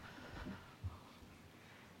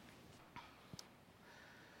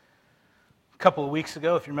couple of weeks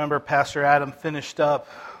ago, if you remember, Pastor Adam finished up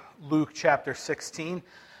Luke chapter 16.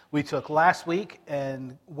 We took last week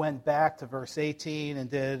and went back to verse 18 and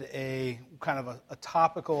did a kind of a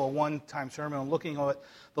topical, a one-time sermon on looking at what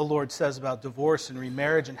the Lord says about divorce and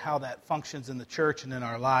remarriage and how that functions in the church and in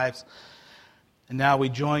our lives. And now we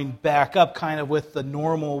join back up kind of with the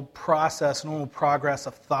normal process, normal progress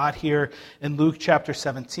of thought here in Luke chapter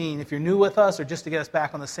 17. If you're new with us, or just to get us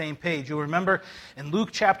back on the same page, you'll remember in Luke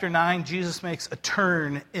chapter 9, Jesus makes a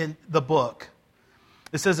turn in the book.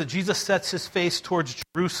 It says that Jesus sets his face towards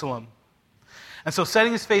Jerusalem. And so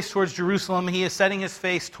setting his face towards Jerusalem, he is setting his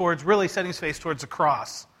face towards the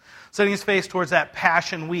cross. Setting his face towards that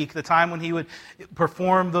Passion Week, the time when he would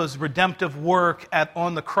perform those redemptive work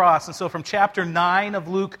on the cross. And so from chapter 9 of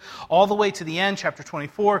Luke all the way to the end, chapter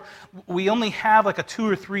 24, we only have like a 2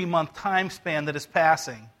 or 3 month time span that is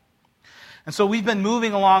passing. And so we've been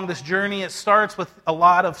moving along this journey. It starts with a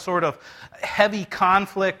lot of sort of heavy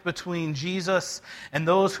conflict between Jesus and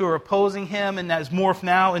those who are opposing him, and that has morphed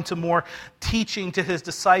now into more teaching to his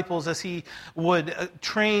disciples as he would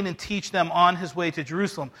train and teach them on his way to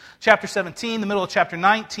Jerusalem. Chapter 17, the middle of chapter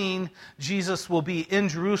 19, Jesus will be in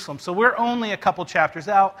Jerusalem. So we're only a couple chapters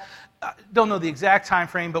out. Don't know the exact time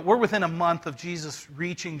frame, but we're within a month of Jesus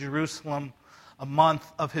reaching Jerusalem, a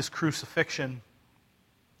month of his crucifixion.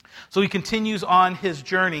 So he continues on his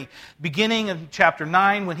journey. Beginning of chapter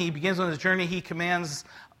 9, when he begins on his journey, he commands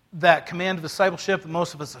that command of discipleship that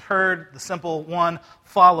most of us have heard, the simple one,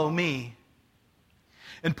 follow me.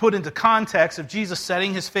 And put into context of Jesus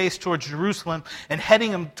setting his face towards Jerusalem and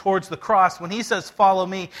heading him towards the cross, when he says follow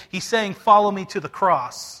me, he's saying follow me to the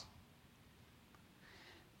cross.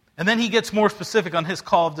 And then he gets more specific on his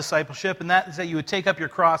call of discipleship, and that is that you would take up your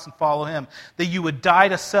cross and follow him. That you would die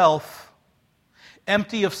to self,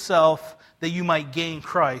 empty of self, that you might gain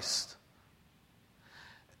Christ.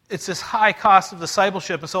 It's this high cost of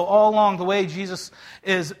discipleship. And so all along the way, Jesus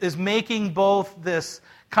is making both this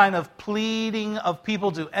kind of pleading of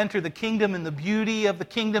people to enter the kingdom and the beauty of the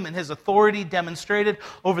kingdom and his authority demonstrated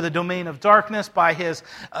over the domain of darkness by his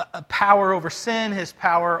power over sin, his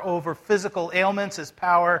power over physical ailments, his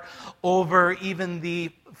power over even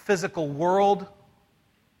the physical world.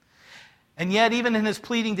 And yet, even in his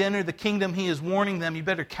pleading to enter the kingdom, he is warning them, you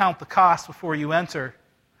better count the cost before you enter.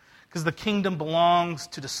 Because the kingdom belongs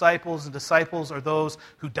to disciples, and disciples are those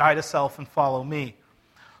who die to self and follow me.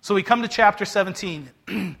 So we come to chapter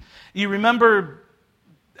 17. You remember,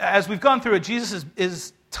 as we've gone through it, Jesus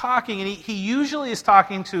is talking, and he usually is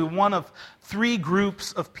talking to one of 3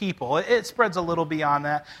 groups of people. It spreads a little beyond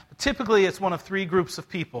that, but typically it's one of 3 groups of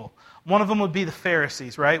people. One of them would be the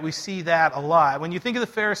Pharisees, right? We see that a lot. When you think of the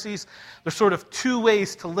Pharisees, there's sort of 2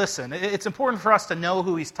 ways to listen. It's important for us to know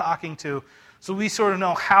who he's talking to, so we sort of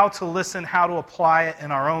know how to listen, how to apply it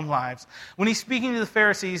in our own lives. When he's speaking to the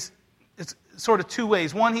Pharisees, it's sort of 2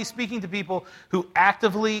 ways. One, he's speaking to people who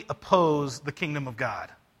actively oppose the kingdom of God.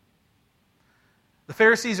 The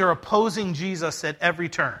Pharisees are opposing Jesus at every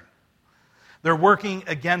turn. They're working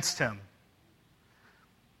against him.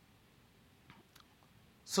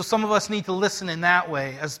 So some of us need to listen in that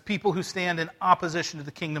way as people who stand in opposition to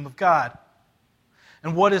the kingdom of God.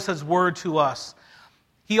 And what is his word to us?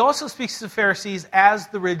 He also speaks to the Pharisees as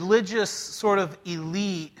the religious sort of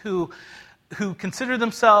elite who consider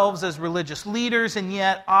themselves as religious leaders and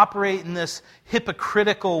yet operate in this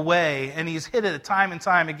hypocritical way. And he's hit it time and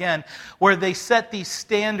time again, where they set these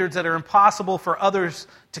standards that are impossible for others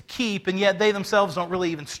to keep, and yet they themselves don't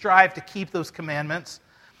really even strive to keep those commandments.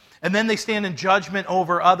 And then they stand in judgment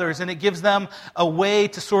over others, and it gives them a way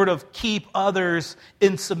to sort of keep others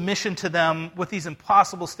in submission to them with these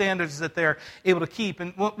impossible standards that they're able to keep.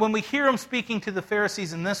 And when we hear him speaking to the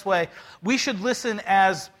Pharisees in this way, we should listen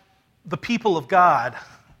as the people of God,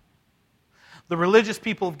 the religious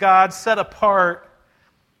people of God, set apart,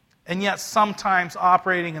 and yet sometimes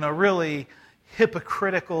operating in a really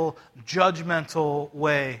hypocritical, judgmental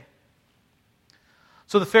way.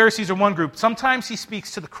 So the Pharisees are one group. Sometimes he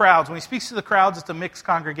speaks to the crowds. When he speaks to the crowds, it's a mixed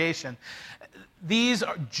congregation. These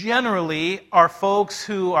generally are folks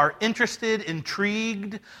who are interested,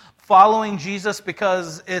 intrigued, following Jesus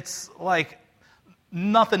because it's like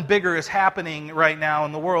nothing bigger is happening right now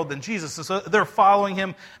in the world than Jesus. So they're following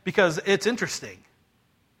him because it's interesting.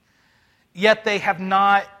 Yet they have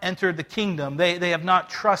not entered the kingdom. They have not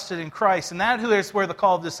trusted in Christ. And that is where the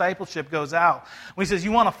call of discipleship goes out. When he says,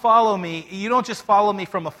 you want to follow me, you don't just follow me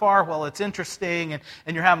from afar while it's interesting and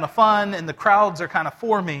you're having fun and the crowds are kind of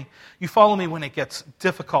for me. You follow me when it gets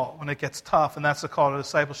difficult, when it gets tough, and that's the call to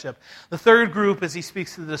discipleship. The third group is he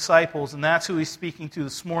speaks to the disciples, and that's who he's speaking to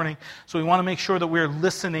this morning. So we want to make sure that we're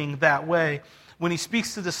listening that way. when he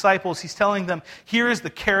speaks to disciples, he's telling them, here is the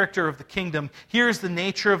character of the kingdom. Here is the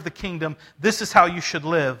nature of the kingdom. This is how you should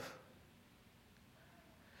live.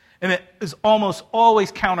 And it is almost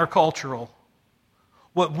always countercultural.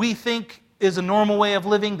 What we think is a normal way of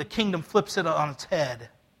living, the kingdom flips it on its head.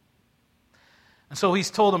 And so he's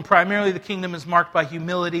told them primarily the kingdom is marked by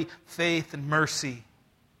humility, faith, and mercy.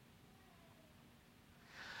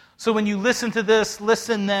 So when you listen to this,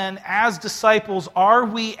 listen then, as disciples, are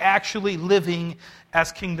we actually living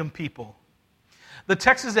as kingdom people? The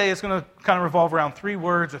text today is going to kind of revolve around 3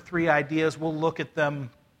 words or 3 ideas. We'll look at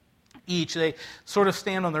them each. They sort of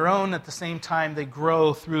stand on their own. At the same time, they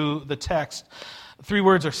grow through the text. 3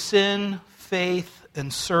 words are sin, faith,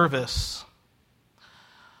 and service.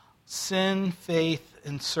 Sin, faith,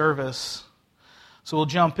 and service. So we'll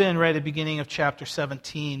jump in right at the beginning of chapter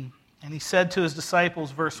 17. And he said to his disciples,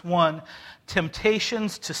 verse 1,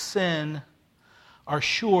 temptations to sin are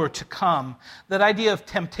sure to come. That idea of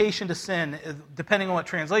temptation to sin, depending on what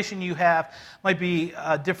translation you have, might be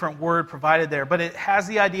a different word provided there. But it has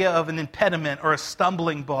the idea of an impediment or a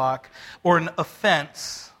stumbling block or an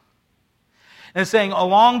offense. And it's saying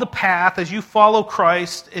along the path, as you follow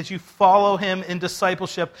Christ, as you follow him in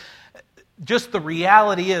discipleship, just the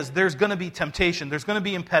reality is there's going to be temptation, there's going to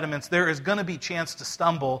be impediments, there is going to be chance to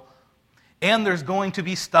stumble, and there's going to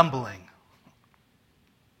be stumbling.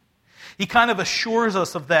 He kind of assures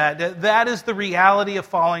us of that. That is the reality of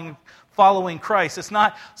following Christ. It's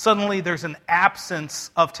not suddenly there's an absence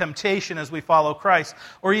of temptation as we follow Christ,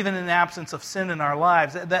 or even an absence of sin in our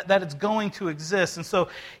lives. That it's going to exist. And so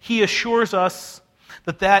he assures us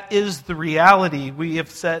that that is the reality. We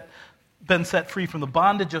have been set free from the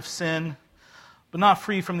bondage of sin, but not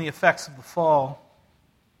free from the effects of the fall.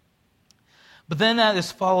 But then that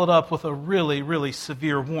is followed up with a really, really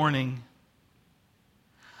severe warning.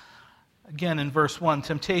 Again, in verse 1,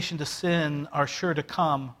 temptation to sin are sure to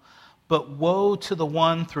come, but woe to the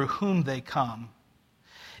one through whom they come.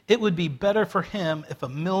 It would be better for him if a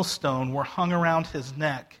millstone were hung around his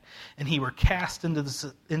neck and he were cast into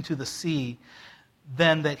the sea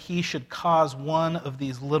than that he should cause one of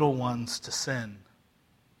these little ones to sin.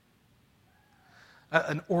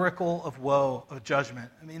 An oracle of woe, of judgment.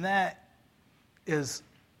 I mean, that is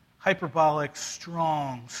hyperbolic,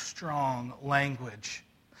 strong language.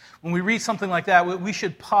 When we read something like that, we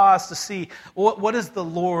should pause to see what is the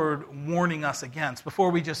Lord warning us against before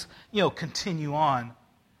we just, continue on.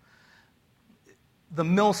 The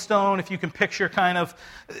millstone, if you can picture kind of,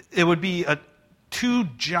 it would be 2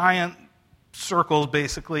 giant circles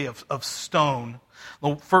basically of stone.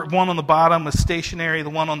 The one on the bottom is stationary, the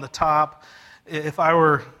one on the top, if I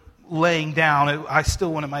were laying down, I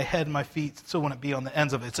still want my head and my feet still want to be on the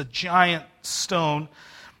ends of it. It's a giant stone,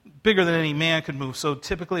 bigger than any man could move. So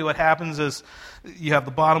typically what happens is you have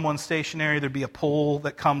the bottom one stationary, there'd be a pole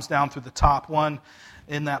that comes down through the top one.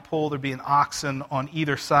 In that pole, there'd be an oxen on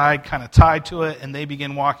either side kind of tied to it, and they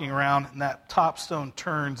begin walking around, and that top stone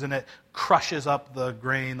turns, and it crushes up the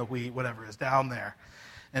grain, the wheat, whatever is down there,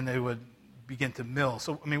 and they would begin to mill.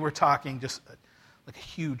 So, we're talking just like a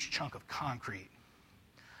huge chunk of concrete.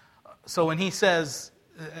 So when he says,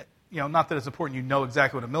 not that it's important you know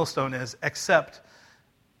exactly what a millstone is, except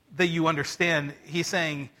that you understand, he's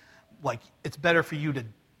saying, like, it's better for you to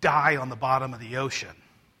die on the bottom of the ocean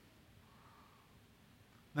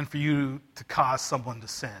than for you to cause someone to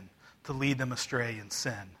sin, to lead them astray in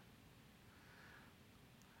sin.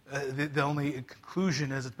 The only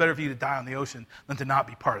conclusion is it's better for you to die on the ocean than to not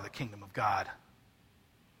be part of the kingdom of God.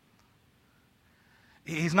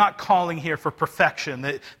 He's not calling here for perfection,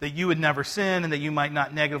 that you would never sin and that you might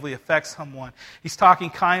not negatively affect someone. He's talking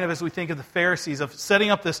kind of, as we think of the Pharisees, of setting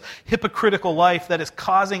up this hypocritical life that is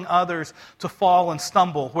causing others to fall and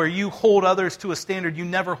stumble, where you hold others to a standard you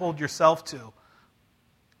never hold yourself to.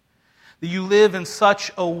 That you live in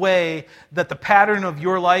such a way that the pattern of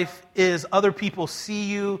your life is other people see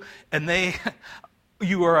you and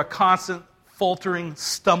you are a constant faltering,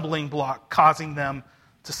 stumbling block, causing them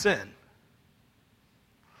to sin.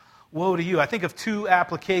 Woe to you. I think of 2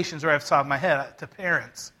 applications right off the top of my head to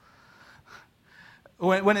parents.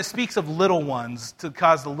 When it speaks of little ones, to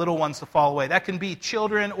cause the little ones to fall away, that can be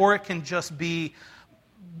children, or it can just be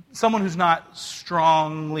someone who's not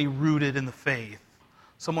strongly rooted in the faith,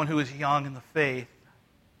 someone who is young in the faith.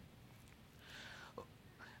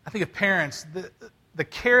 I think of parents, the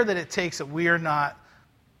care that it takes that we are not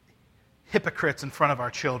hypocrites in front of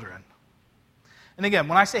our children. And again,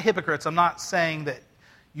 when I say hypocrites, I'm not saying that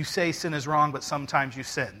you say sin is wrong, but sometimes you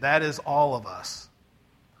sin. That is all of us.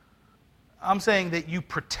 I'm saying that you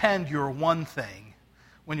pretend you're one thing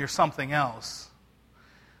when you're something else.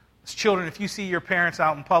 As children, if you see your parents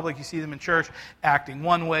out in public, you see them in church acting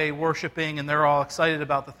one way, worshiping, and they're all excited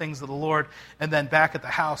about the things of the Lord, and then back at the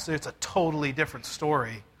house, it's a totally different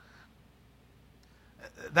story.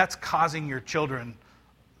 That's causing your children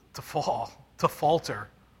to fall, to falter.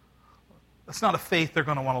 That's not a faith they're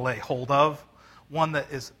going to want to lay hold of, one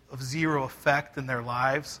that is of zero effect in their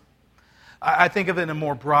lives. I think of it in a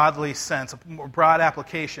more broadly sense, a more broad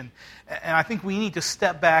application. And I think we need to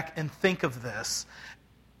step back and think of this.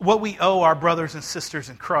 What we owe our brothers and sisters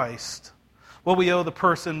in Christ, what we owe the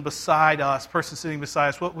person beside us, person sitting beside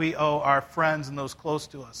us, what we owe our friends and those close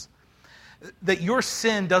to us. That your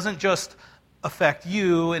sin doesn't just affect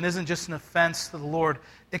you and isn't just an offense to the Lord.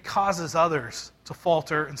 It causes others to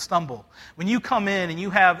falter and stumble. When you come in and you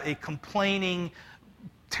have a complaining,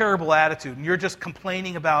 terrible attitude, and you're just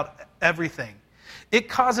complaining about everything, it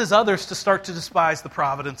causes others to start to despise the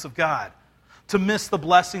providence of God, to miss the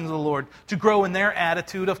blessings of the Lord, to grow in their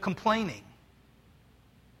attitude of complaining.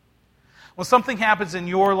 When something happens in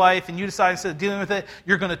your life and you decide instead of dealing with it,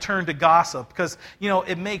 you're going to turn to gossip because,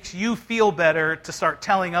 it makes you feel better to start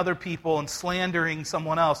telling other people and slandering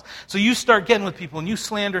someone else. So you start getting with people and you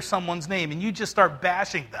slander someone's name and you just start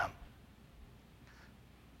bashing them.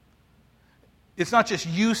 It's not just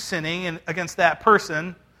you sinning against that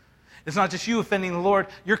person. It's not just you offending the Lord.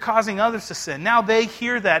 You're causing others to sin. Now they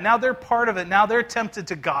hear that. Now they're part of it. Now they're tempted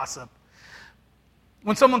to gossip.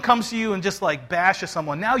 When someone comes to you and just bashes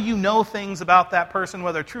someone, now you know things about that person,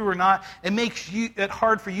 whether true or not. It makes it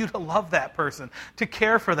hard for you to love that person, to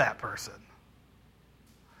care for that person.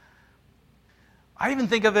 I even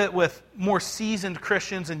think of it with more seasoned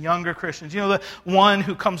Christians and younger Christians. The one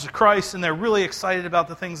who comes to Christ and they're really excited about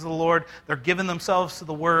the things of the Lord. They're giving themselves to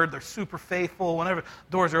the Word. They're super faithful. Whenever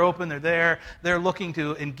doors are open, they're there. They're looking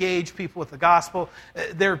to engage people with the gospel.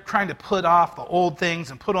 They're trying to put off the old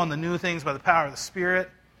things and put on the new things by the power of the Spirit.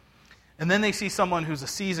 And then they see someone who's a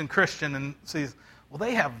seasoned Christian and sees, well,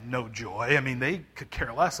 they have no joy. They could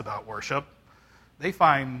care less about worship. They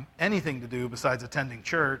find anything to do besides attending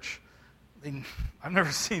church. I've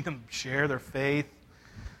never seen them share their faith.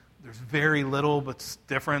 There's very little but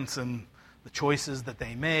difference in the choices that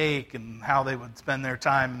they make and how they would spend their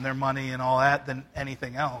time and their money and all that than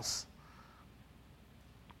anything else.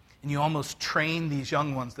 And you almost train these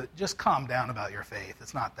young ones that just calm down about your faith.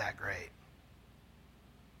 It's not that great.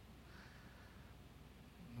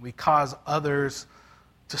 We cause others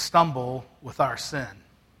to stumble with our sin.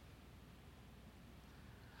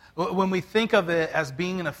 When we think of it as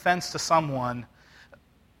being an offense to someone,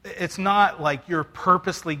 it's not like you're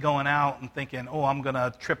purposely going out and thinking, I'm going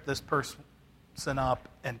to trip this person up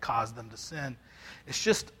and cause them to sin. It's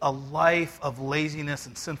just a life of laziness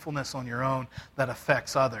and sinfulness on your own that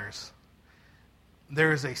affects others.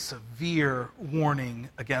 There is a severe warning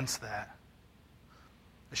against that.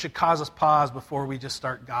 It should cause us pause before we just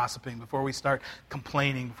start gossiping, before we start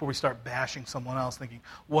complaining, before we start bashing someone else, thinking,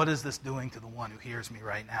 what is this doing to the one who hears me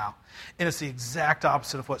right now? And it's the exact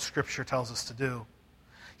opposite of what Scripture tells us to do.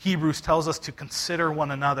 Hebrews tells us to consider one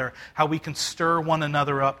another, how we can stir one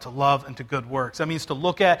another up to love and to good works. That means to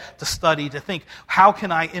look at, to study, to think, how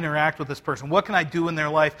can I interact with this person? What can I do in their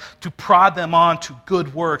life to prod them on to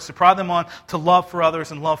good works, to prod them on to love for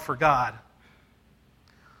others and love for God?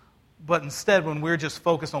 But instead, when we're just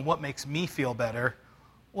focused on what makes me feel better,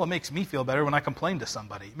 it makes me feel better when I complain to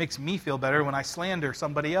somebody. It makes me feel better when I slander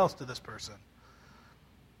somebody else to this person.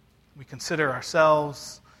 We consider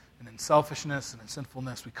ourselves, and in selfishness and in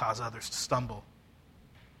sinfulness, we cause others to stumble.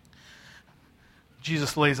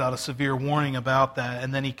 Jesus lays out a severe warning about that,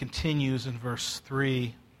 and then he continues in verse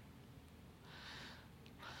 3.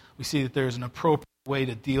 We see that there's an appropriate way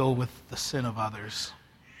to deal with the sin of others.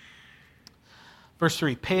 Verse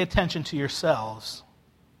 3, pay attention to yourselves.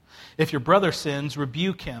 If your brother sins,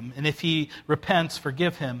 rebuke him, and if he repents,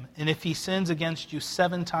 forgive him. And if he sins against you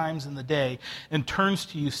 7 times in the day and turns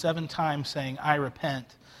to you 7 times saying, I repent,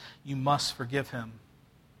 you must forgive him.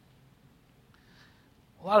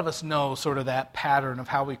 A lot of us know sort of that pattern of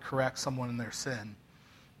how we correct someone in their sin.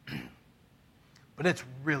 But it's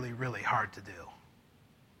really, really hard to do.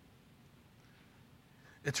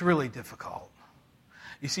 It's really difficult.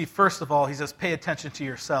 You see, first of all, he says, pay attention to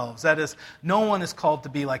yourselves. That is, no one is called to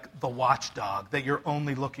be like the watchdog, that you're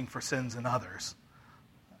only looking for sins in others.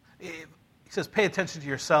 He says, pay attention to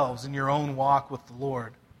yourselves in your own walk with the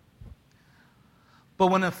Lord.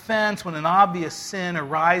 But when an obvious sin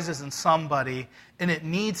arises in somebody and it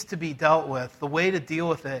needs to be dealt with, the way to deal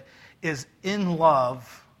with it is in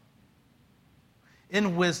love,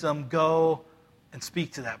 in wisdom, go and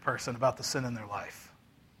speak to that person about the sin in their life.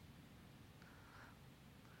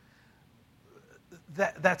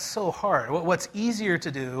 That's so hard. What's easier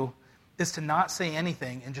to do is to not say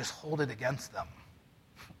anything and just hold it against them.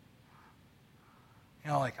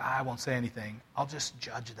 Like, I won't say anything. I'll just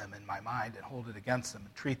judge them in my mind and hold it against them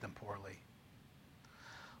and treat them poorly.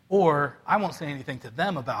 Or I won't say anything to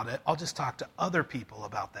them about it. I'll just talk to other people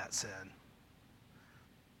about that sin.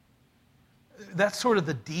 That's sort of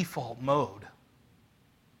the default mode.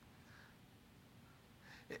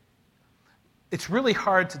 It's really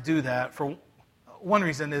hard to do that for one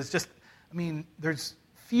reason is there's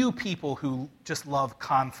few people who just love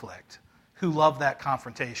conflict, who love that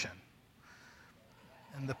confrontation.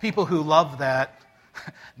 And the people who love that,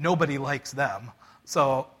 nobody likes them.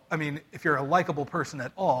 So, if you're a likable person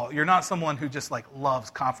at all, you're not someone who just loves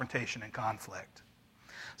confrontation and conflict.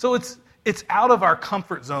 So it's out of our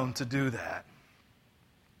comfort zone to do that.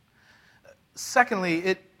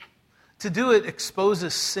 Secondly, to do it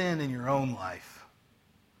exposes sin in your own life.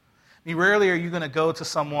 Rarely are you going to go to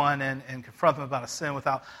someone and confront them about a sin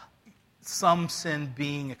without some sin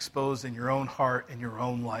being exposed in your own heart, in your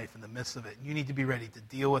own life, in the midst of it. You need to be ready to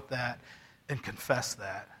deal with that and confess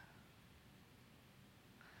that.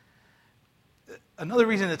 Another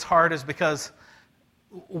reason it's hard is because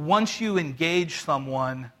once you engage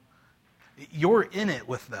someone, you're in it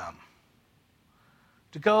with them.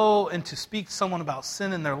 To go and to speak to someone about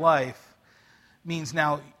sin in their life means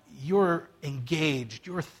now you're engaged,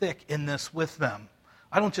 you're thick in this with them.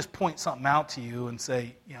 I don't just point something out to you and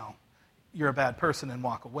say, you're a bad person and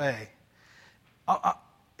walk away.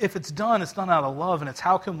 If it's done out of love, and it's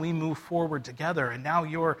how can we move forward together, and now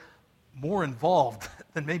you're more involved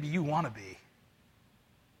than maybe you want to be.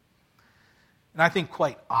 And I think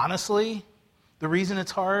quite honestly, the reason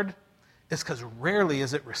it's hard is because rarely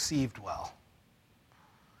is it received well.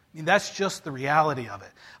 That's just the reality of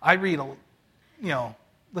it. I read,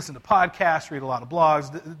 listen to podcasts, read a lot of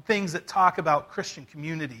blogs, things that talk about Christian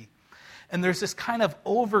community. And there's this kind of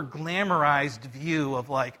over-glamorized view of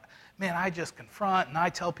I just confront and I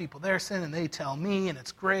tell people their sin and they tell me and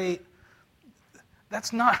it's great.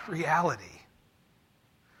 That's not reality.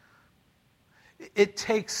 It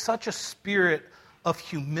takes such a spirit of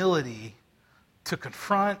humility to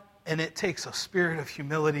confront, and it takes a spirit of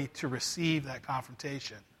humility to receive that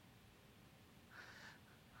confrontation.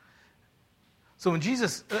 So when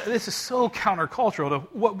Jesus, this is so countercultural to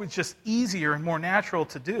what was just easier and more natural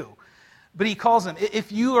to do. But he calls them,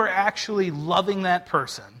 if you are actually loving that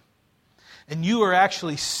person, and you are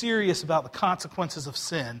actually serious about the consequences of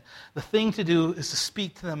sin, the thing to do is to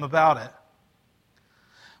speak to them about it.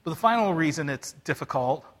 But the final reason it's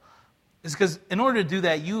difficult is because in order to do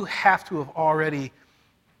that, you have to have already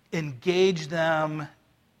engaged them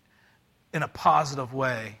in a positive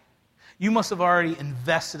way. You must have already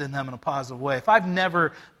invested in them in a positive way. If I've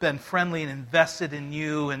never been friendly and invested in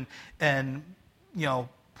you and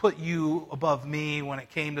put you above me when it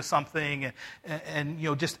came to something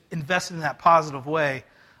and just invested in that positive way,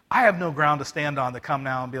 I have no ground to stand on to come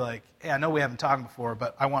now and be like, hey, I know we haven't talked before,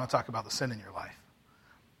 but I want to talk about the sin in your life.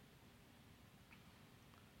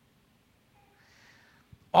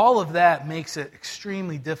 All of that makes it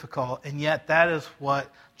extremely difficult, and yet that is what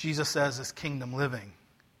Jesus says is kingdom living.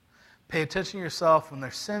 Pay attention to yourself when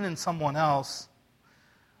there's sin in someone else,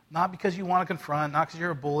 not because you want to confront, not because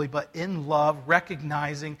you're a bully, but in love,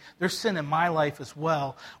 recognizing there's sin in my life as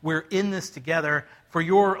well. We're in this together for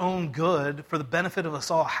your own good, for the benefit of us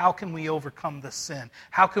all. How can we overcome this sin?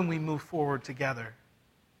 How can we move forward together?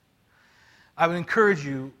 I would encourage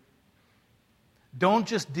you, don't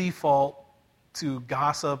just default to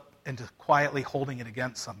gossip and to quietly holding it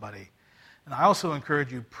against somebody. And I also encourage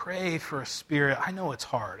you, pray for a spirit. I know it's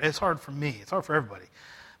hard. It's hard for me. It's hard for everybody.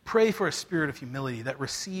 Pray for a spirit of humility that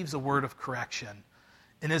receives a word of correction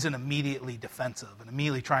and isn't immediately defensive and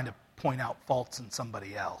immediately trying to point out faults in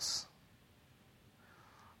somebody else.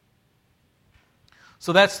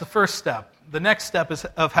 So that's the first step. The next step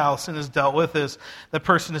of how sin is dealt with is the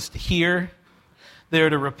person is to hear, they're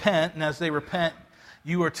to repent, and as they repent,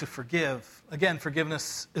 you are to forgive. Again,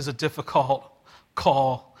 forgiveness is a difficult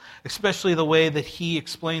call, especially the way that he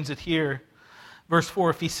explains it here. Verse 4,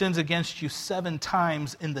 if he sins against you 7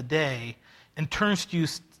 times in the day and turns to you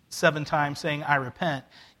 7 times saying, I repent,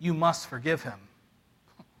 you must forgive him.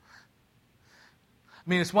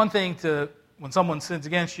 It's one thing to, when someone sins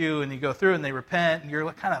against you and you go through and they repent and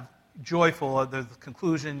you're kind of joyful at the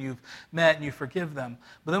conclusion you've met and you forgive them.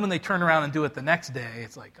 But then when they turn around and do it the next day,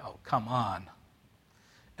 it's like, oh, come on.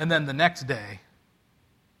 And then the next day.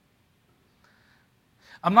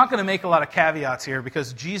 I'm not going to make a lot of caveats here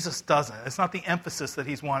because Jesus doesn't. It's not the emphasis that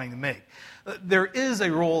he's wanting to make. There is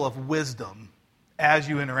a role of wisdom as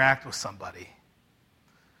you interact with somebody.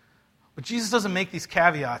 But Jesus doesn't make these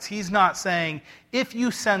caveats. He's not saying, if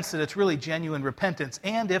you sense that it's really genuine repentance,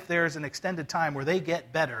 and if there's an extended time where they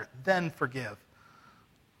get better, then forgive.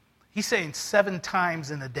 He's saying 7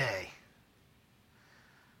 times in a day.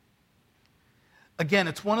 Again,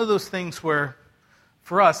 it's one of those things where,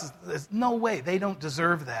 for us, there's no way, they don't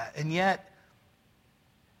deserve that. And yet,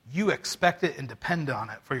 you expect it and depend on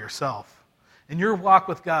it for yourself. In your walk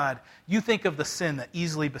with God, you think of the sin that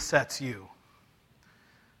easily besets you.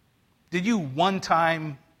 Did you one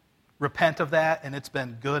time repent of that and it's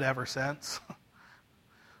been good ever since?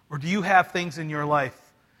 Or do you have things in your life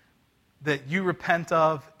that you repent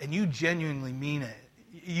of and you genuinely mean it?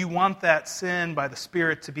 You want that sin by the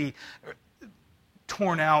Spirit to be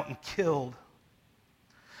torn out and killed.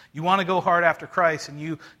 You want to go hard after Christ and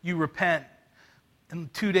you repent,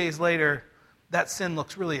 and 2 days later that sin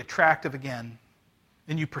looks really attractive again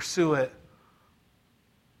and you pursue it.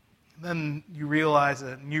 Then you realize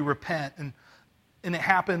it and you repent, and it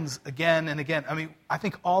happens again and again. I mean, I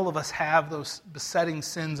think all of us have those besetting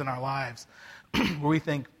sins in our lives where we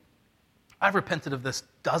think, I've repented of this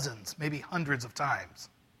dozens, maybe hundreds of times.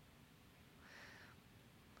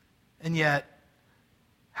 And yet,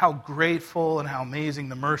 how grateful and how amazing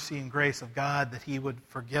the mercy and grace of God that He would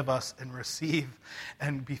forgive us and receive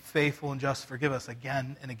and be faithful and just forgive us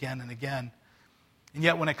again and again and again. And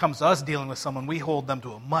yet when it comes to us dealing with someone, we hold them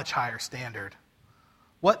to a much higher standard.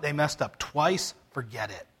 What? They messed up twice?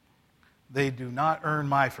 Forget it. They do not earn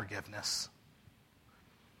my forgiveness.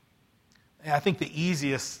 And I think the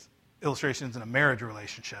easiest illustration is in a marriage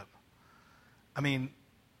relationship. I mean,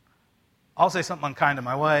 I'll say something unkind to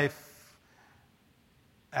my wife.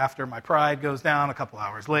 After my pride goes down a couple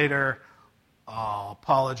hours later, I'll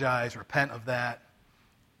apologize, repent of that.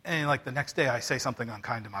 And like the next day I say something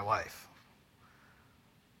unkind to my wife.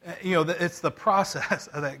 You know, it's the process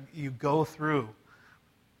that you go through.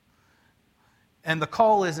 And the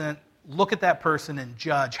call isn't look at that person and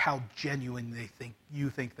judge how genuine you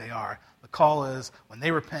think they are. The call is when they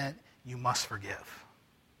repent, you must forgive.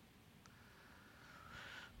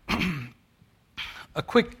 A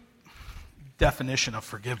quick definition of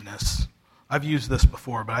forgiveness. I've used this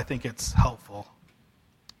before, but I think it's helpful.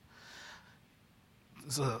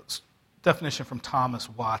 It's a definition from Thomas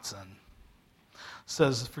Watson. It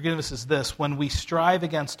says, forgiveness is this: when we strive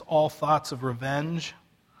against all thoughts of revenge,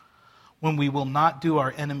 when we will not do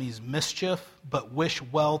our enemies mischief, but wish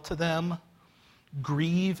well to them,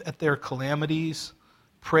 grieve at their calamities,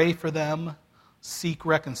 pray for them, seek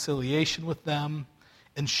reconciliation with them,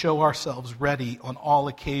 and show ourselves ready on all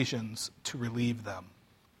occasions to relieve them.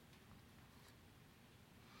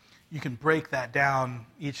 You can break that down.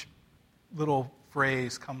 Each little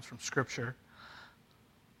phrase comes from Scripture.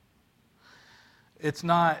 It's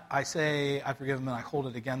not, I say, I forgive them and I hold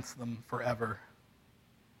it against them forever.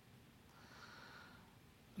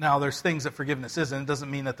 Now, there's things that forgiveness isn't. It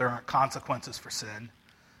doesn't mean that there aren't consequences for sin.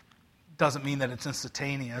 It doesn't mean that it's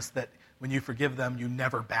instantaneous, that when you forgive them, you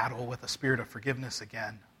never battle with a spirit of forgiveness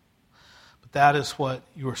again. But that is what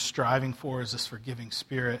you are striving for, is this forgiving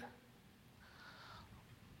spirit.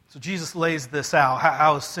 So Jesus lays this out,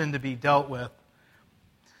 how is sin to be dealt with.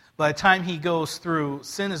 By the time he goes through,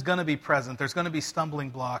 sin is going to be present. There's going to be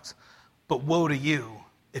stumbling blocks. But woe to you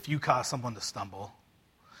if you cause someone to stumble.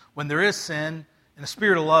 When there is sin, in a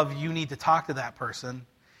spirit of love, you need to talk to that person,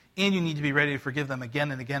 and you need to be ready to forgive them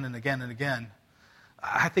again and again and again and again.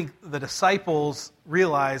 I think the disciples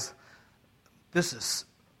realize this is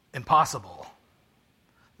impossible.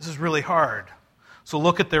 This is really hard. So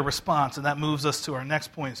look at their response, and that moves us to our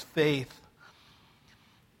next point, is faith.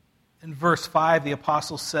 In verse 5, the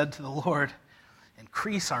apostles said to the Lord,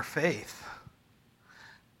 increase our faith.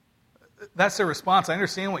 That's their response. I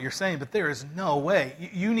understand what you're saying, but there is no way.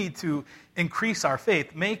 You need to increase our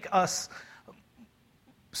faith. Make us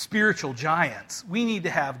spiritual giants. We need to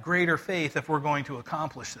have greater faith if we're going to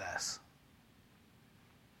accomplish this.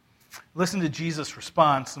 Listen to Jesus'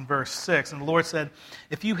 response in verse 6. And the Lord said,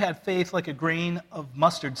 if you had faith like a grain of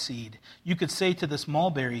mustard seed, you could say to this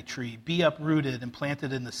mulberry tree, be uprooted and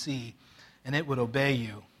planted in the sea, and it would obey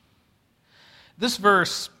you. This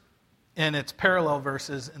verse and its parallel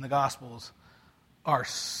verses in the Gospels are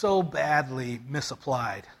so badly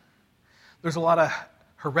misapplied. There's a lot of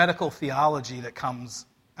heretical theology that comes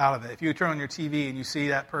out of it. If you turn on your TV and you see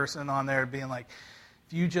that person on there being like,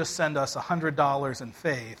 if you just send us $100 in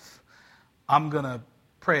faith, I'm going to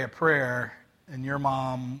pray a prayer and your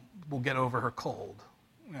mom will get over her cold.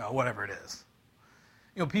 You know, whatever it is.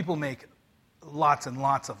 You know, people make lots and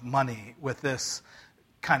lots of money with this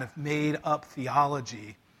kind of made-up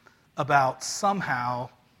theology about somehow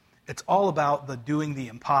It's all about the doing the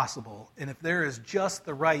impossible. And if there is just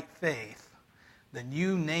the right faith, then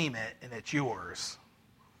you name it and it's yours.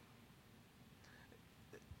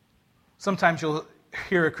 Sometimes you'll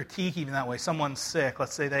hear a critique even that way. Someone's sick.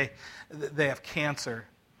 Let's say they have cancer.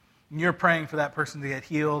 And you're praying for that person to get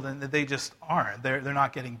healed, and they just aren't. They're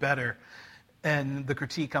not getting better. And the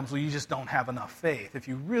critique comes, well, you just don't have enough faith. If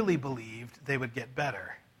you really believed, they would get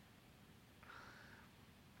better.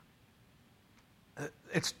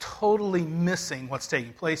 It's totally missing what's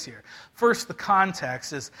taking place here. First, the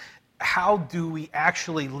context is, how do we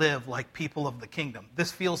actually live like people of the kingdom?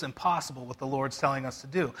 This feels impossible, what the Lord's telling us to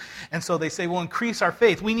do. And so they say, well, increase our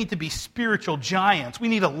faith. We need to be spiritual giants. We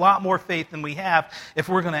need a lot more faith than we have if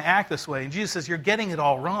we're going to act this way. And Jesus says, you're getting it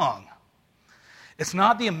all wrong. It's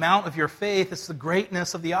not the amount of your faith, it's the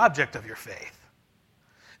greatness of the object of your faith.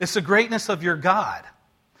 It's the greatness of your God.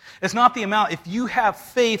 It's not the amount. If you have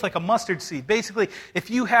faith like a mustard seed, basically,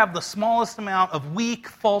 if you have the smallest amount of weak,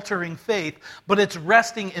 faltering faith, but it's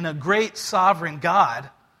resting in a great sovereign God,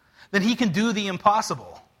 then He can do the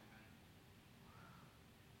impossible.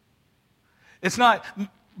 It's not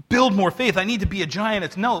build more faith. I need to be a giant.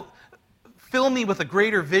 It's no, fill me with a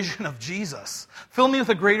greater vision of Jesus. Fill me with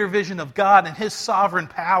a greater vision of God and His sovereign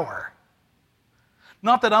power.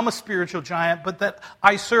 Not that I'm a spiritual giant, but that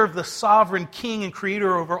I serve the sovereign King and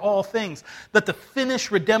Creator over all things. That the finished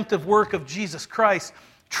redemptive work of Jesus Christ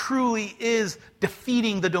truly is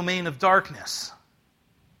defeating the domain of darkness.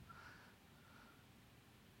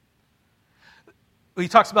 He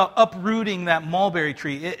talks about uprooting that mulberry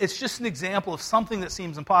tree. It's just an example of something that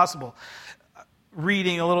seems impossible.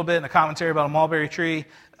 Reading a little bit in a commentary about a mulberry tree,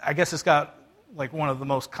 I guess it's got like one of the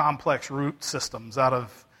most complex root systems out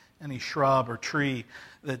of any shrub or tree.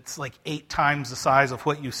 That's like 8 times the size of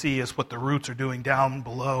what you see is what the roots are doing down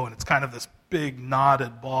below, and it's kind of this big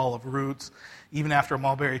knotted ball of roots. Even after a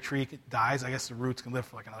mulberry tree dies, I guess the roots can live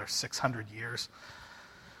for like another 600 years.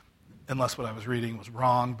 Unless what I was reading was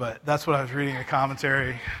wrong, but that's what I was reading in a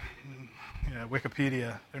commentary.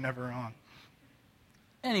 Wikipedia, they're never wrong.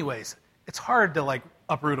 Anyways, it's hard to like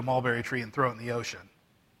uproot a mulberry tree and throw it in the ocean.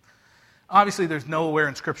 Obviously, there's nowhere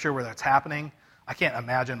in Scripture where that's happening. I can't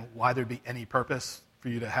imagine why there'd be any purpose for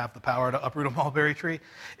you to have the power to uproot a mulberry tree.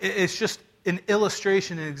 It's just an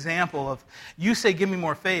illustration, an example of, you say, give me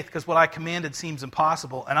more faith because what I commanded seems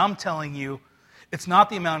impossible. And I'm telling you, it's not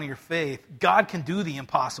the amount of your faith. God can do the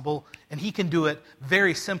impossible, and He can do it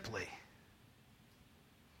very simply.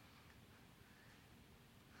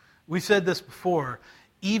 We've said this before.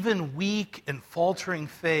 Even weak and faltering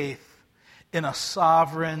faith in a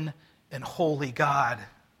sovereign and holy God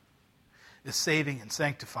is saving and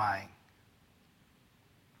sanctifying.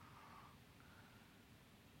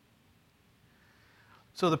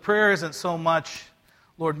 So the prayer isn't so much,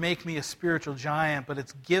 Lord, make me a spiritual giant, but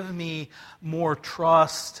it's give me more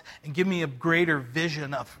trust and give me a greater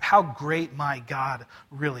vision of how great my God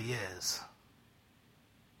really is.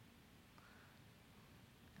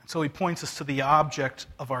 And so He points us to the object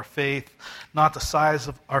of our faith, not the size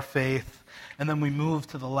of our faith. And then we move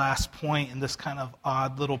to the last point in this kind of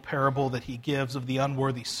odd little parable that He gives of the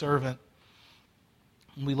unworthy servant.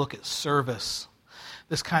 And we look at service.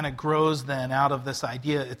 This kind of grows then out of this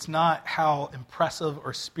idea. It's not how impressive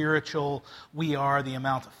or spiritual we are, the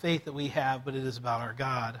amount of faith that we have, but it is about our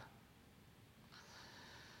God.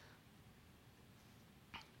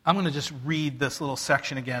 I'm going to just read this little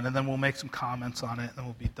section again, and then we'll make some comments on it, and then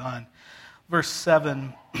we'll be done. Verse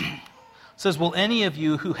 7 says, will any of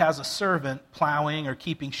you who has a servant plowing or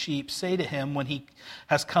keeping sheep say to him when he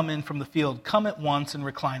has come in from the field, come at once and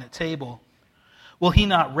recline at table? Will he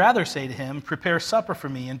not rather say to him, prepare supper for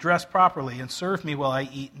me and dress properly and serve me while I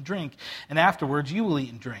eat and drink, and afterwards you will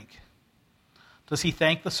eat and drink? Does he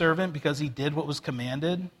thank the servant because he did what was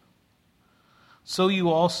commanded? So you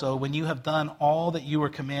also, when you have done all that you were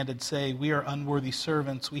commanded, say, we are unworthy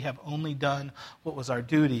servants, we have only done what was our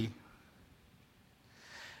duty.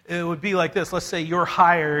 It would be like this. Let's say you're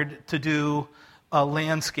hired to do a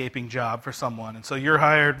landscaping job for someone. And so you're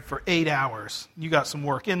hired for 8 hours. You got some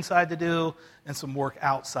work inside to do and some work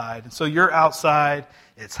outside. And so you're outside,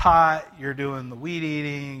 it's hot, you're doing the weed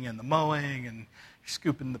eating and the mowing and you're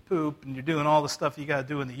scooping the poop and you're doing all the stuff you got to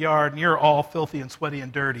do in the yard, and you're all filthy and sweaty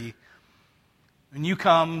and dirty. When you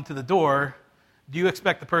come to the door, do you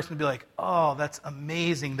expect the person to be like, oh, that's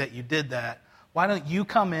amazing that you did that? Why don't you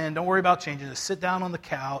come in, don't worry about changing, just sit down on the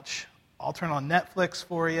couch, I'll turn on Netflix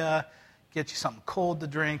for you, get you something cold to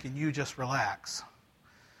drink, and you just relax.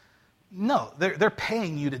 No, they're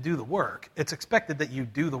paying you to do the work. It's expected that you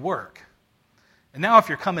do the work. And now if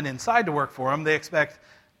you're coming inside to work for them, they expect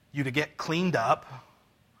you to get cleaned up,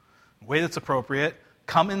 the way that's appropriate,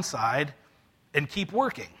 come inside and keep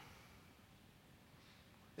working.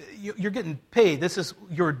 You're getting paid. This is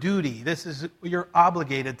your duty. This is what you're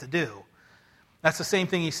obligated to do. That's the same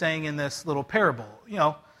thing he's saying in this little parable.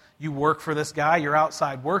 You work for this guy, you're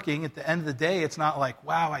outside working. At the end of the day, it's not like,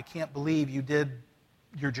 wow, I can't believe you did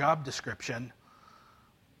your job description.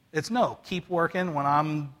 It's no, keep working. When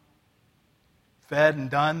I'm fed and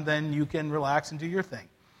done, then you can relax and do your thing.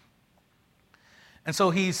 And so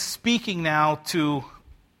he's speaking now to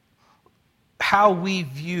how we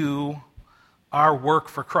view our work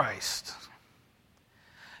for Christ.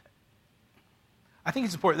 I think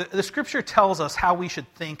it's important. The Scripture tells us how we should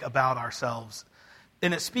think about ourselves,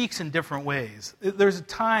 and it speaks in different ways. There's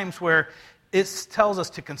times where it tells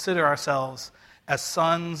us to consider ourselves as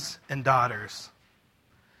sons and daughters,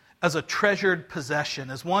 as a treasured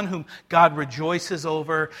possession, as one whom God rejoices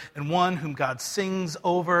over, and one whom God sings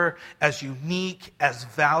over, as unique, as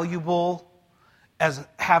valuable, as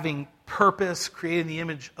having purpose, created in the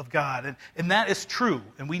image of God. And that is true,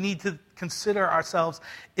 and we need to consider ourselves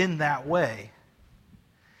in that way.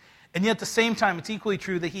 And yet at the same time, it's equally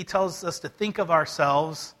true that he tells us to think of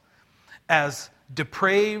ourselves as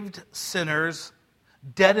depraved sinners,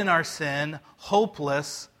 dead in our sin,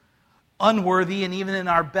 hopeless, unworthy, and even in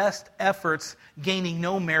our best efforts, gaining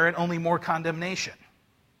no merit, only more condemnation.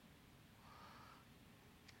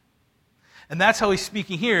 And that's how he's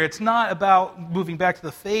speaking here. It's not about moving back to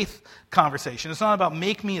the faith conversation. It's not about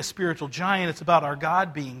make me a spiritual giant. It's about our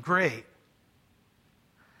God being great.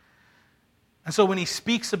 And so when he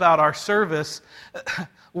speaks about our service,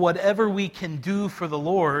 whatever we can do for the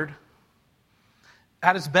Lord,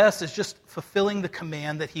 at its best is just fulfilling the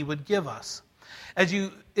command that he would give us.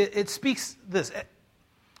 It speaks this.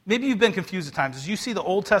 Maybe you've been confused at times. As you see the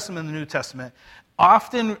Old Testament and the New Testament,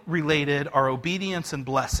 often related are obedience and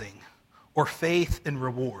blessing, or faith and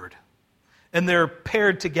reward. And they're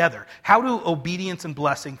paired together. How do obedience and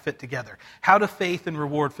blessing fit together? How do faith and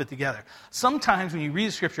reward fit together? Sometimes when you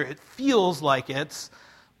read Scripture, it feels like it's,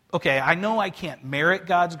 okay, I know I can't merit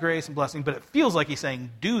God's grace and blessing, but it feels like he's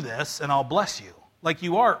saying, do this and I'll bless you. Like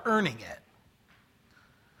you are earning it.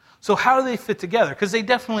 So how do they fit together? Because they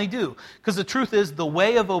definitely do. Because the truth is, the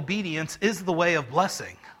way of obedience is the way of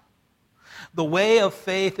blessing. The way of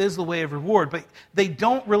faith is the way of reward. But they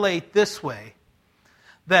don't relate this way.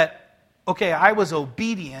 That, okay, I was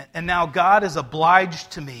obedient, and now God is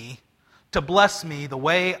obliged to me to bless me the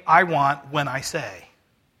way I want when I say.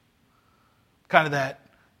 Kind of that,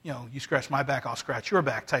 you scratch my back, I'll scratch your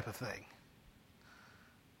back type of thing.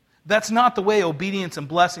 That's not the way obedience and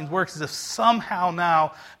blessings works, as if somehow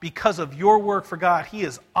now, because of your work for God, he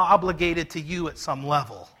is obligated to you at some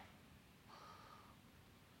level.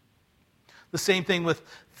 The same thing with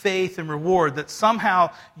faith and reward, that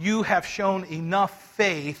somehow you have shown enough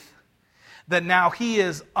faith that now he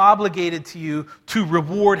is obligated to you to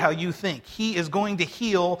reward how you think. He is going to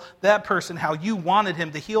heal that person how you wanted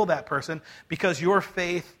him to heal that person because your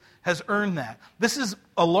faith has earned that. This is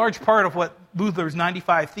a large part of what Luther's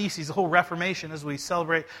 95 Theses, the whole Reformation, as we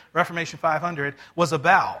celebrate Reformation 500, was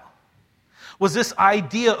about. Was this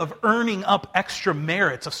idea of earning up extra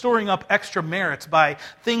merits, of storing up extra merits by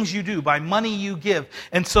things you do, by money you give.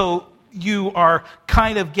 And so you are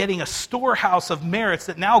kind of getting a storehouse of merits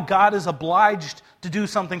that now God is obliged to do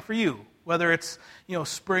something for you. Whether it's,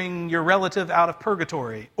 spring your relative out of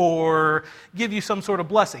purgatory or give you some sort of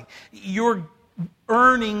blessing. You're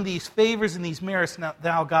earning these favors and these merits,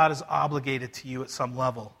 now God is obligated to you at some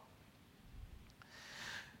level.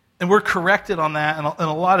 And we're corrected on that in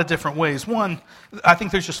a lot of different ways. One, I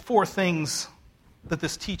think there's just 4 things that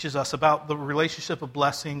this teaches us about the relationship of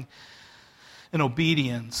blessing and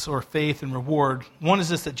obedience, or faith and reward. One is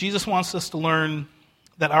this, that Jesus wants us to learn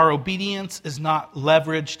that our obedience is not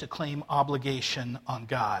leverage to claim obligation on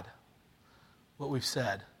God. What we've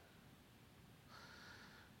said.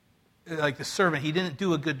 Like the servant, he didn't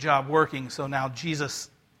do a good job working, so now Jesus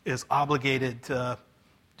is obligated to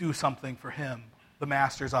do something for him. The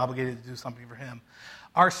master is obligated to do something for him.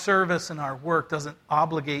 Our service and our work doesn't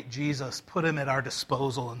obligate Jesus, put him at our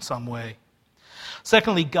disposal in some way.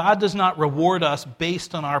 Secondly, God does not reward us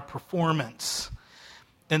based on our performance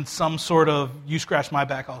in some sort of, you scratch my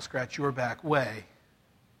back, I'll scratch your back way.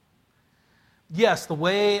 Yes, the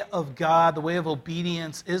way of God, the way of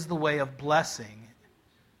obedience is the way of blessing.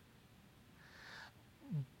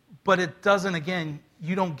 But it doesn't, again,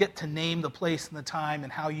 you don't get to name the place and the time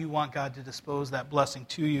and how you want God to dispose that blessing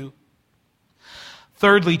to you.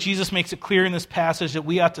 Thirdly, Jesus makes it clear in this passage that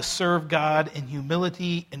we ought to serve God in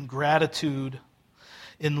humility and gratitude,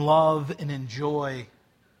 in love and in joy.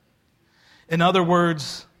 In other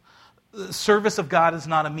words, the service of God is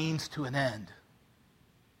not a means to an end.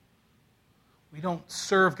 We don't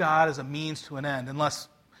serve God as a means to an end, unless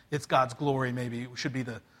it's God's glory, maybe. It should be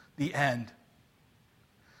the end.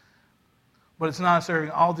 But it's not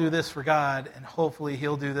serving, I'll do this for God, and hopefully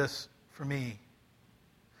He'll do this for me.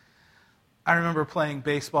 I remember playing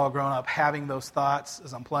baseball growing up, having those thoughts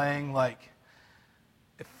as I'm playing, like,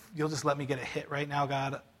 if you'll just let me get a hit right now,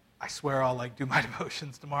 God, I swear I'll do my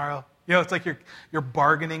devotions tomorrow. It's like you're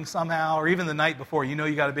bargaining somehow, or even the night before,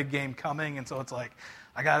 you got a big game coming, and so it's like,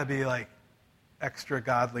 I got to be extra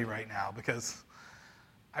godly right now because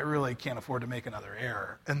I really can't afford to make another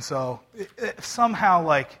error. And so if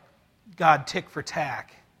somehow God tick for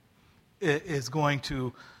tack is going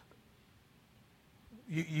to,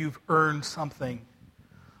 you've earned something,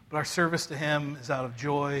 but our service to Him is out of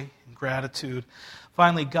joy and gratitude.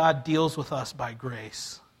 Finally, God deals with us by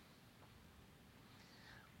grace.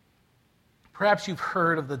 Perhaps you've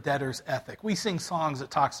heard of the debtor's ethic. We sing songs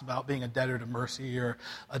that talks about being a debtor to mercy or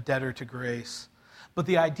a debtor to grace. But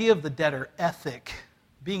the idea of the debtor ethic,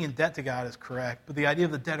 being in debt to God is correct, but the idea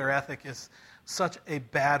of the debtor ethic is such a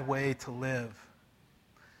bad way to live.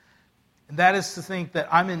 And that is to think that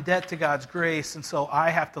I'm in debt to God's grace, and so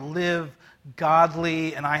I have to live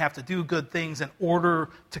godly and I have to do good things in order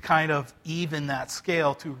to kind of even that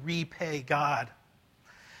scale to repay God.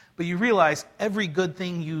 But you realize every good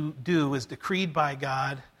thing you do is decreed by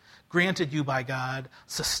God, granted you by God,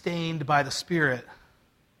 sustained by the Spirit.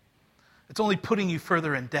 It's only putting you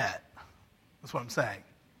further in debt. That's what I'm saying.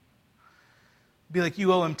 It'd be like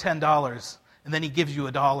you owe Him $10, and then He gives you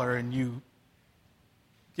 $1 and you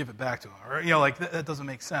give it back to Him. Or, that doesn't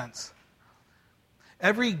make sense.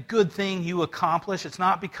 Every good thing you accomplish, it's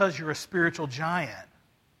not because you're a spiritual giant.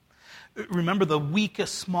 Remember the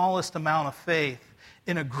weakest, smallest amount of faith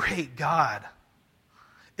in a great God.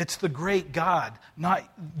 It's the great God, not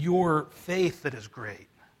your faith, that is great.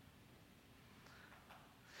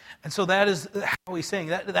 And so that is how He's saying,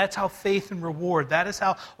 that's how faith and reward, that is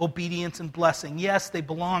how obedience and blessing, yes, they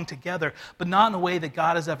belong together, but not in a way that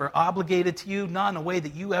God is ever obligated to you, not in a way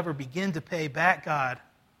that you ever begin to pay back God.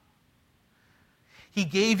 He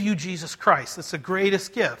gave you Jesus Christ. That's the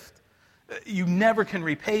greatest gift. You never can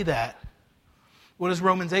repay that. What does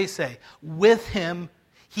Romans 8 say? With Him,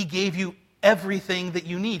 He gave you everything that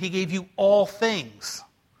you need. He gave you all things.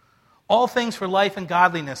 All things for life and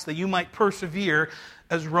godliness, that you might persevere,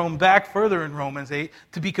 as roam back further in Romans 8,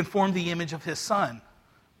 to be conformed to the image of His Son.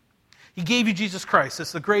 He gave you Jesus Christ.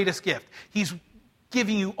 That's the greatest gift. He's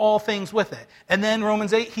giving you all things with it. And then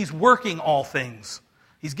Romans 8, He's working all things.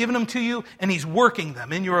 He's given them to you, and He's working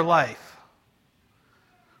them in your life.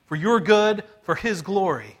 For your good, for His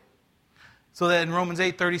glory. So that in Romans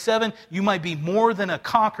 8:37, you might be more than a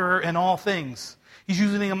conqueror in all things. He's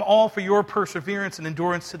using them all for your perseverance and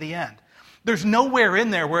endurance to the end. There's nowhere in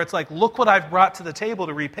there where it's like, look what I've brought to the table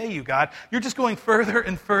to repay you, God. You're just going further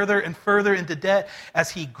and further and further into debt as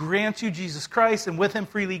He grants you Jesus Christ, and with Him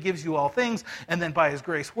freely gives you all things, and then by His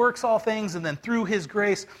grace works all things, and then through His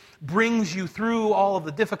grace brings you through all of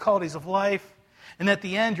the difficulties of life. And at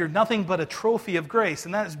the end, you're nothing but a trophy of grace,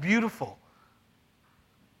 and that is beautiful.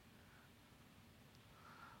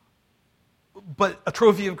 But a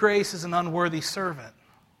trophy of grace is an unworthy servant.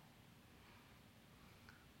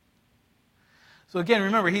 So again,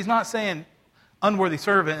 remember, He's not saying unworthy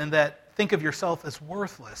servant and that think of yourself as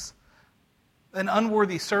worthless. An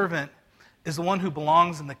unworthy servant is the one who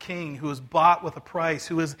belongs in the King, who is bought with a price,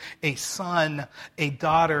 who is a son, a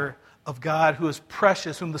daughter of God, who is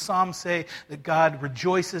precious, whom the Psalms say that God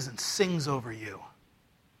rejoices and sings over you.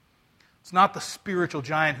 It's not the spiritual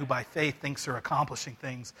giant who by faith thinks they're accomplishing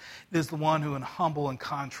things. It is the one who in humble and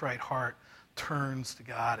contrite heart turns to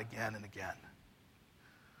God again and again.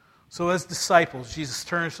 So as disciples, Jesus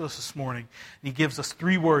turns to us this morning and He gives us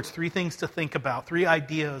 3 words, 3 things to think about, 3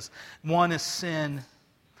 ideas. One is sin.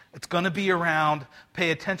 It's going to be around.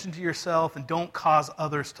 Pay attention to yourself and don't cause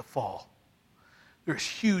others to fall. There's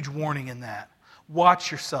huge warning in that.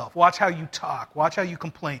 Watch yourself. Watch how you talk. Watch how you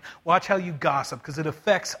complain. Watch how you gossip, because it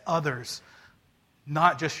affects others,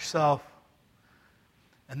 not just yourself.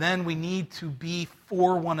 And then we need to be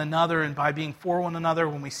for one another, and by being for one another,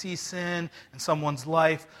 when we see sin in someone's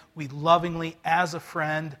life, we lovingly, as a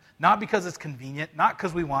friend, not because it's convenient, not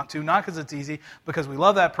because we want to, not because it's easy, because we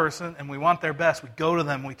love that person and we want their best, we go to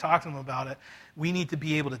them, we talk to them about it. We need to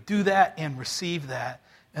be able to do that and receive that,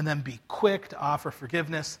 and then be quick to offer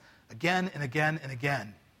forgiveness again and again and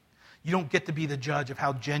again. You don't get to be the judge of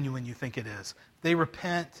how genuine you think it is. If they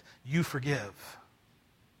repent, you forgive.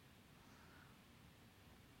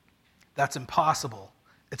 That's impossible.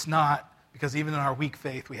 It's not, because even in our weak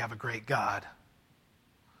faith, we have a great God.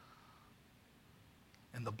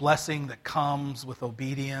 And the blessing that comes with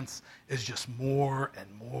obedience is just more and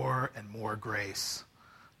more and more grace.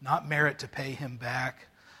 Not merit to pay him back,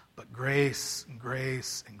 but grace and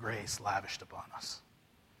grace and grace lavished upon us.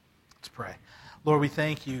 Let's pray. Lord, we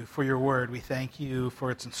thank you for your word. We thank you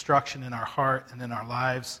for its instruction in our heart and in our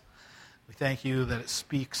lives. We thank you that it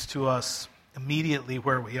speaks to us immediately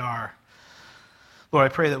where we are. Lord,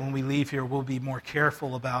 I pray that when we leave here, we'll be more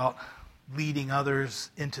careful about leading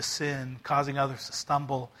others into sin, causing others to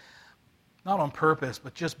stumble, not on purpose,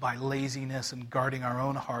 but just by laziness and guarding our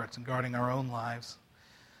own hearts and guarding our own lives.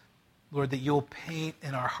 Lord, that you'll paint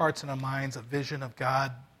in our hearts and our minds a vision of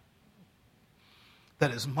God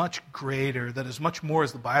that is much greater, that is much more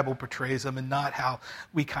as the Bible portrays him and not how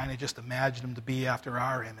we kind of just imagine him to be after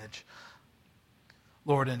our image.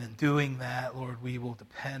 Lord, and in doing that, Lord, we will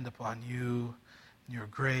depend upon you and your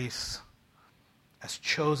grace as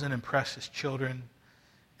chosen and precious children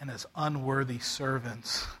and as unworthy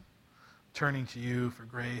servants, turning to you for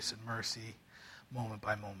grace and mercy moment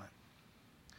by moment.